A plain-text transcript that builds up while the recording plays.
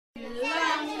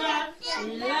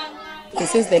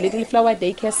This is the Little Flower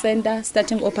Daycare Center,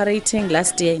 starting operating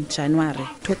last year in January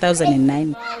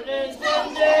 2009.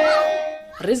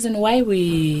 Reason why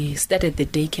we started the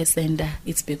daycare center,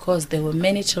 it's because there were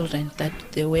many children that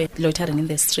they were loitering in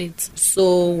the streets.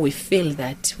 So we feel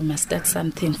that we must start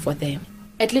something for them.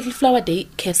 At Little Flower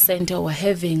Daycare Center, we're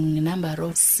having a number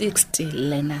of 60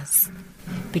 learners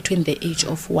between the age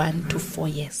of 1 to 4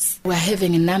 years. We're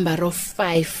having a number of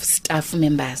 5 staff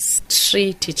members,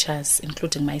 3 teachers,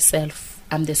 including myself.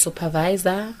 I'm the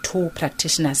supervisor, 2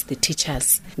 practitioners, the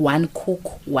teachers, 1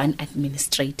 cook, 1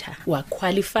 administrator. We're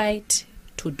qualified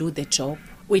to do the job.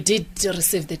 We did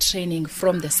receive the training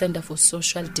from the Center for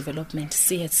Social Development,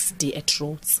 CSD at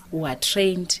Rhodes, who are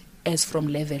trained as from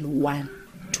level 1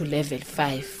 to level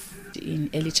 5 in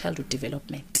early childhood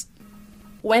development.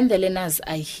 When the learners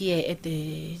are here at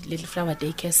the Little Flower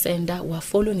Daycare Center, we are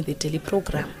following the daily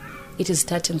program. It is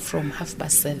starting from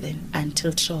 7:30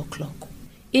 until 3 o'clock.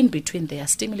 In between, there are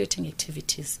stimulating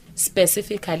activities.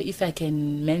 Specifically, if I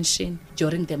can mention,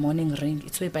 during the morning ring,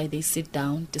 it's whereby they sit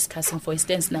down discussing. For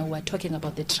instance, now we're talking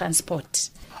about the transport.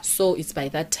 So it's by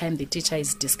that time the teacher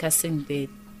is discussing the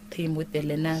theme with the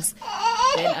learners.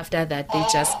 Then after that, they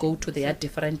just go to their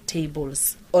different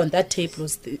tables. On that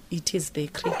tables, it is the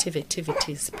creative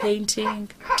activities, painting,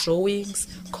 drawings,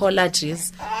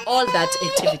 collages. All that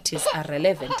activities are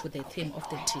relevant to the theme of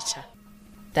the teacher.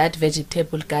 That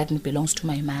vegetable garden belongs to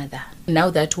my mother. Now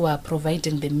that we are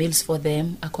providing the meals for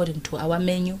them according to our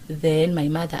menu, then my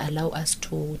mother allows us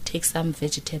to take some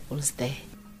vegetables there.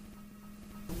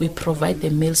 We provide the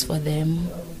meals for them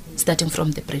starting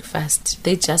from the breakfast.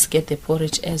 They just get the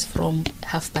porridge as from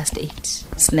 8:30.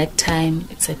 Snack time,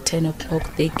 it's at 10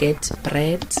 o'clock. They get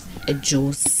bread, a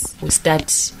juice. We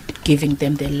start giving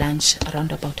them the lunch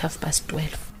around about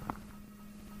 12:30.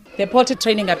 The potty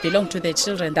training belongs to the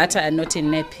children that are not in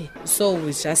nappy. So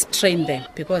we just train them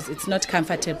because it's not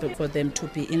comfortable for them to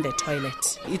be in the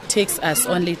toilet. It takes us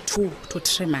only 2 to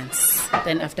 3 months.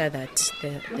 Then after that,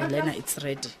 the learner is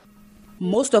ready.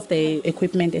 Most of the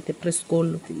equipment at the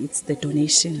preschool, it's the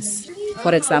donations.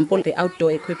 For example, the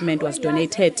outdoor equipment was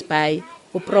donated by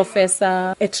a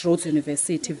professor at Rhodes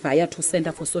University via to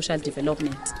Center for Social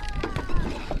Development.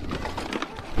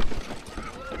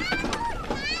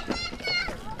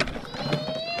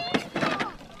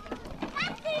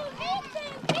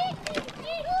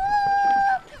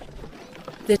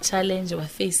 The challenge we're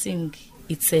facing,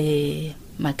 it's a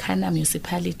Makana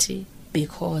municipality,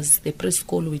 because the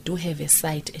preschool, we do have a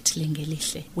site at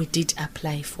Lengelihle. We did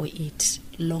apply for it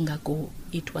long ago.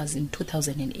 It was in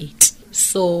 2008.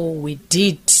 So we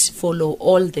did follow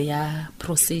all their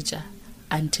procedure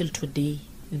until today.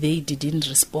 They didn't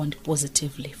respond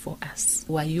positively for us.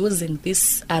 We are using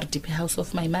this RDP house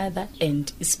of my mother,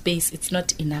 and space, it's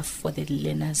not enough for the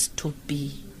learners to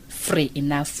be free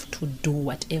enough to do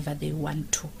whatever they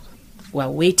want to. We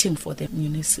are waiting for the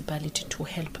municipality to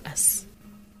help us.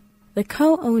 The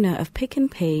co-owner of Pick n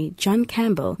Pay, John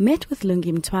Campbell, met with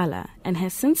Lungi Mtwala and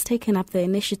has since taken up the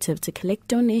initiative to collect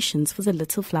donations for the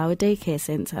Little Flower Daycare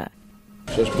Center.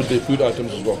 So it's put their food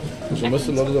items as well. So we missed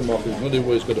a lot of the markets. Not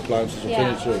everybody's got appliances or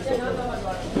furniture and stuff like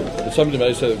that. But somebody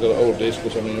may say they've got an old desk or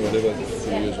something or whatever for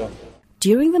you as well.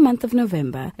 During the month of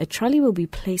November, a trolley will be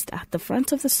placed at the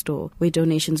front of the store where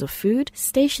donations of food,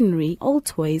 stationery, old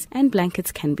toys and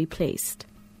blankets can be placed.